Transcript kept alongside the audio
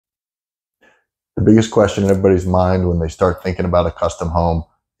The biggest question in everybody's mind when they start thinking about a custom home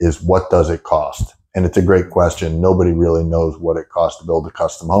is, what does it cost? And it's a great question. Nobody really knows what it costs to build a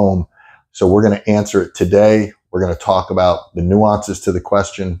custom home. So we're going to answer it today. We're going to talk about the nuances to the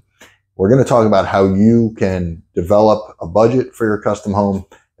question. We're going to talk about how you can develop a budget for your custom home.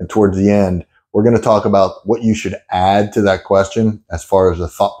 And towards the end, we're going to talk about what you should add to that question as far as the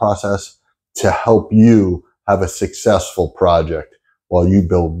thought process to help you have a successful project while you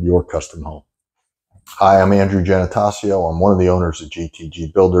build your custom home. Hi, I'm Andrew Genatasio. I'm one of the owners of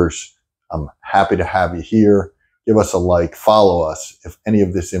GTG Builders. I'm happy to have you here. Give us a like, follow us. If any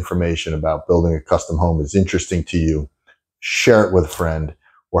of this information about building a custom home is interesting to you, share it with a friend.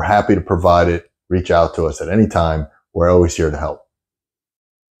 We're happy to provide it. Reach out to us at any time. We're always here to help.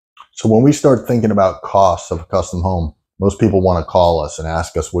 So when we start thinking about costs of a custom home, most people want to call us and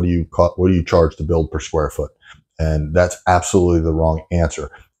ask us, what do you charge to build per square foot? And that's absolutely the wrong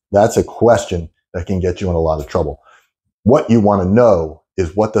answer. That's a question that can get you in a lot of trouble. What you want to know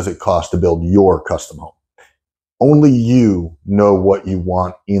is, what does it cost to build your custom home? Only you know what you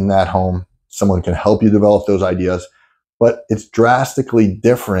want in that home. Someone can help you develop those ideas, but it's drastically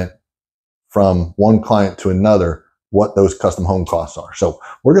different from one client to another what those custom home costs are. So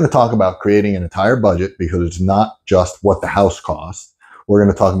we're going to talk about creating an entire budget, because it's not just what the house costs. We're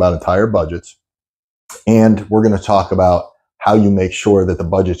going to talk about entire budgets, and we're going to talk about how you make sure that the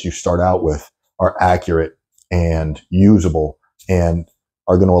budgets you start out with are accurate and usable and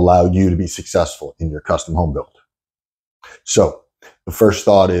are going to allow you to be successful in your custom home build. So the first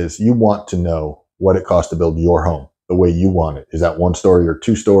thought is, you want to know what it costs to build your home the way you want it. Is that 1 story or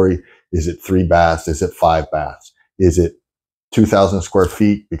 2 story? Is it 3 baths? Is it 5 baths? Is it 2,000 square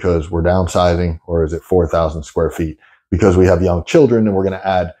feet because we're downsizing? Or is it 4,000 square feet because we have young children and we're going to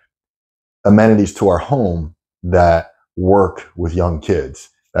add amenities to our home that work with young kids?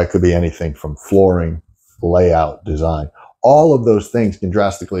 That could be anything from flooring, layout, design. All of those things can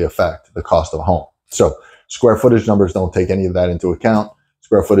drastically affect the cost of a home. So square footage numbers don't take any of that into account.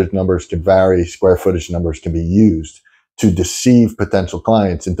 Square footage numbers can vary. Square footage numbers can be used to deceive potential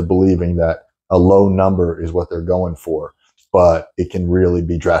clients into believing that a low number is what they're going for, but it can really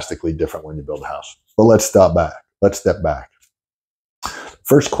be drastically different when you build a house. But let's step back.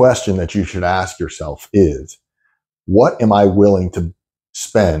 First question that you should ask yourself is, what am I willing to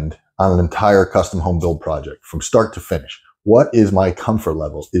spend on an entire custom home build project from start to finish? What is my comfort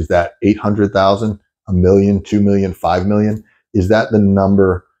level? Is that 800,000, $1 million, 2 million, 5 million? Is that the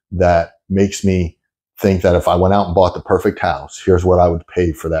number that makes me think that if I went out and bought the perfect house, here's what I would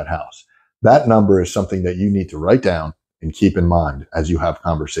pay for that house? That number is something that you need to write down and keep in mind as you have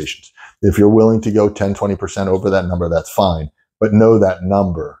conversations. If you're willing to go 10, 20% over that number, that's fine. But know that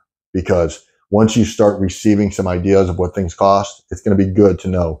number, because once you start receiving some ideas of what things cost, it's going to be good to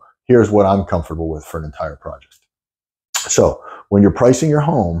know, here's what I'm comfortable with for an entire project. So when you're pricing your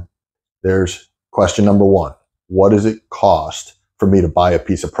home, there's question number 1. What does it cost for me to buy a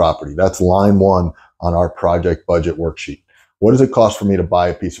piece of property? That's line 1 on our project budget worksheet. What does it cost for me to buy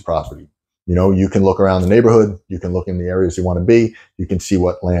a piece of property? You know, you can look around the neighborhood, you can look in the areas you want to be, you can see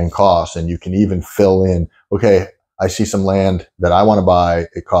what land costs, and you can even fill in, okay, I see some land that I want to buy,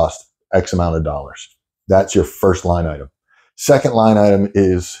 it costs X amount of dollars. That's your first line item. Second line item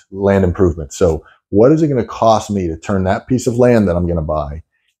is land improvement. So what is it going to cost me to turn that piece of land that I'm going to buy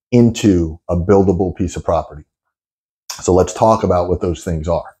into a buildable piece of property? So let's talk about what those things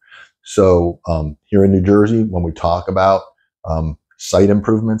are. So here in New Jersey, when we talk about site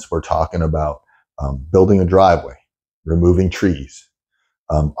improvements, we're talking about building a driveway, removing trees,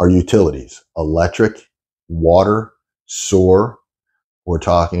 our utilities, electric, water, sewer. We're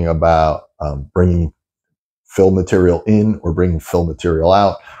talking about bringing fill material in or bringing fill material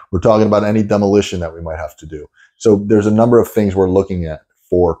out. We're talking about any demolition that we might have to do. So there's a number of things we're looking at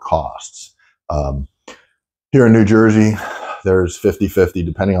for costs. Here in New Jersey, there's 50-50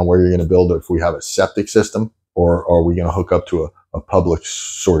 depending on where you're going to build it. If we have a septic system, or are we going to hook up to a public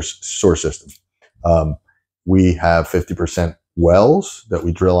source system? We have 50% wells that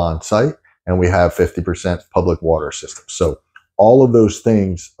we drill on site, and we have 50% public water systems. So all of those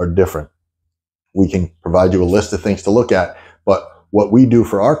things are different. We can provide you a list of things to look at, but what we do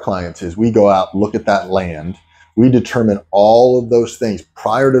for our clients is we go out, look at that land, we determine all of those things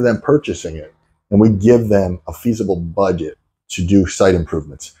prior to them purchasing it, and we give them a feasible budget to do site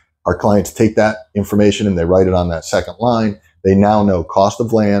improvements. Our clients take that information and they write it on that second line. They now know cost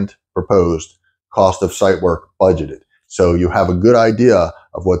of land proposed, cost of site work budgeted. So you have a good idea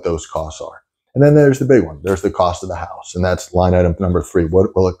of what those costs are. And then there's the big one. There's the cost of the house. And that's line item number 3.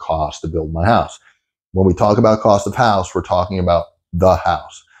 What will it cost to build my house? When we talk about cost of house, we're talking about the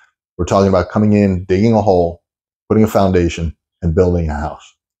house. We're talking about coming in, digging a hole, putting a foundation, and building a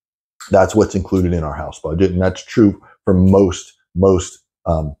house. That's what's included in our house budget, and that's true for most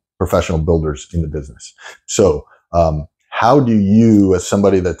professional builders in the business. So how do you, as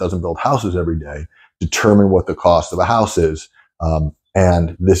somebody that doesn't build houses every day, determine what the cost of a house is?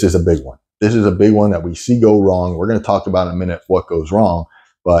 And this is a big one. This is a big one that we see go wrong. We're going to talk about in a minute what goes wrong,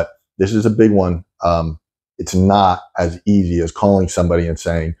 but this is a big one. It's not as easy as calling somebody and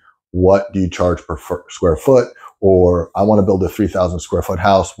saying, what do you charge per square foot? Or I want to build a 3,000 square foot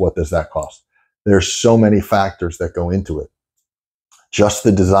house. What does that cost? There's so many factors that go into it. Just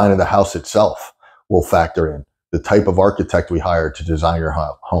the design of the house itself will factor in. The type of architect we hire to design your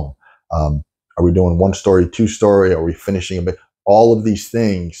home. Are we doing 1-story, 2-story? Are we finishing a bit? All of these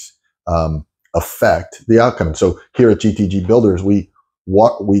things affect the outcome. So here at GTG Builders, we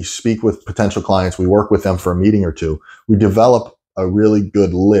speak with potential clients. We work with them for a meeting or two. We develop a really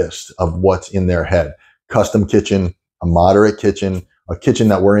good list of what's in their head. Custom kitchen, a moderate kitchen, a kitchen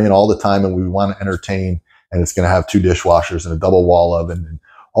that we're in all the time and we want to entertain, and it's going to have 2 dishwashers and a double wall oven. And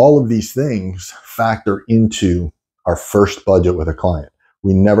all of these things factor into our first budget with a client.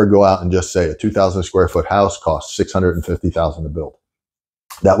 We never go out and just say a 2,000 square foot house costs $650,000 to build.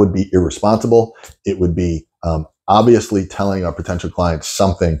 That would be irresponsible. It would be obviously telling our potential clients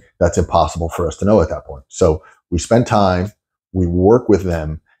something that's impossible for us to know at that point. So we spend time, we work with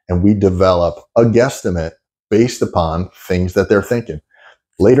them, and we develop a guesstimate based upon things that they're thinking.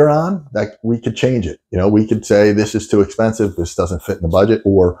 Later on, that we could change it. You know, we could say this is too expensive, this doesn't fit in the budget,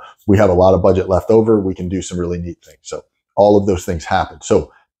 or we have a lot of budget left over, we can do some really neat things. So all of those things happen.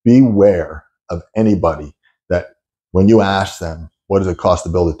 So beware of anybody that when you ask them, what does it cost to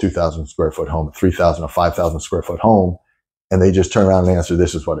build a 2,000 square foot home, a 3,000, a 5,000 square foot home, and they just turn around and answer,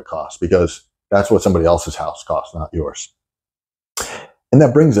 this is what it costs, because that's what somebody else's house costs, not yours. And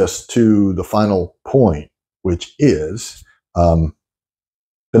that brings us to the final point, which is the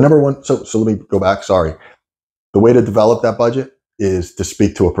number one. So let me go back. Sorry. The way to develop that budget is to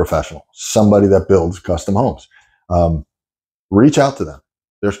speak to a professional, somebody that builds custom homes. Reach out to them.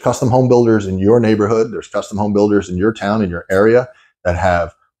 There's custom home builders in your neighborhood. There's custom home builders in your town, in your area, that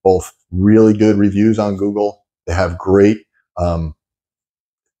have both really good reviews on Google. They have great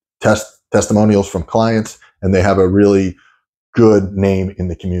testimonials from clients, and they have a really good name in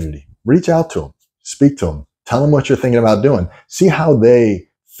the community. Reach out to them, speak to them, tell them what you're thinking about doing. See how they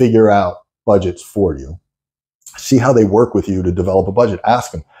figure out budgets for you. See how they work with you to develop a budget.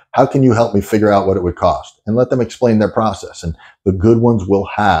 Ask them, how can you help me figure out what it would cost? And let them explain their process. And the good ones will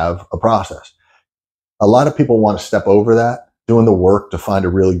have a process. A lot of people want to step over that, doing the work to find a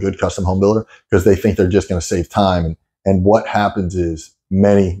really good custom home builder, because they think they're just going to save time. And what happens is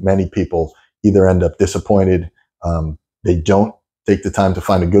many people either end up disappointed. They don't take the time to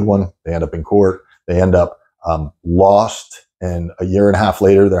find a good one. They end up in court. They end up lost. And a year and a half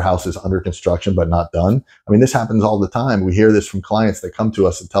later, their house is under construction, but not done. I mean, this happens all the time. We hear this from clients that come to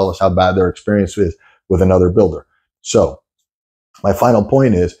us and tell us how bad their experience is with another builder. So my final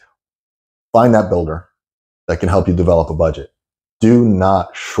point is, find that builder that can help you develop a budget. Do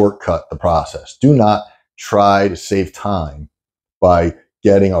not shortcut the process. Do not try to save time by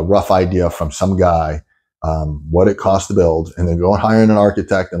getting a rough idea from some guy, what it costs to build, and then go and hire an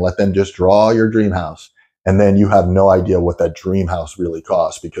architect and let them just draw your dream house. And then you have no idea what that dream house really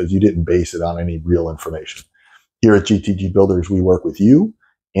costs because you didn't base it on any real information. Here at GTG Builders, we work with you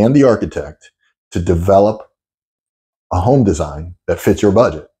and the architect to develop a home design that fits your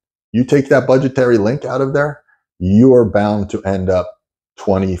budget. You take that budgetary link out of there, you are bound to end up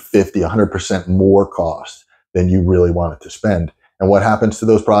 20, 50, 100% more cost than you really wanted to spend. And what happens to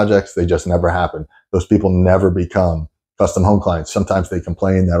those projects? They just never happen. Those people never become custom home clients. Sometimes they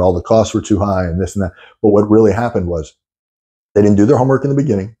complain that all the costs were too high and this and that. But what really happened was they didn't do their homework in the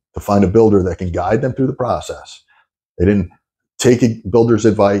beginning to find a builder that can guide them through the process. They didn't take a builder's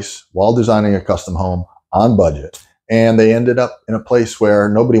advice while designing a custom home on budget. And they ended up in a place where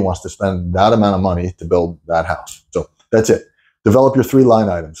nobody wants to spend that amount of money to build that house. So that's it. Develop your 3 line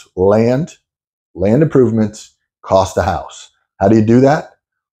items: land improvements, cost a house. How do you do that?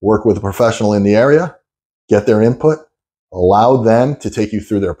 Work with a professional in the area, get their input, allow them to take you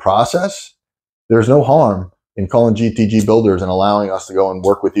through their process. There's no harm in calling GTG Builders and allowing us to go and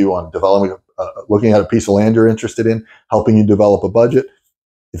work with you on developing, looking at a piece of land you're interested in, helping you develop a budget.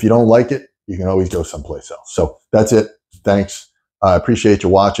 If you don't like it, you can always go someplace else. So that's it. Thanks. I appreciate you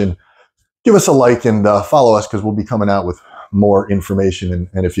watching. Give us a like and follow us, because we'll be coming out with more information.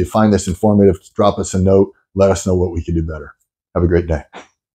 And if you find this informative, drop us a note. Let us know what we can do better. Have a great day.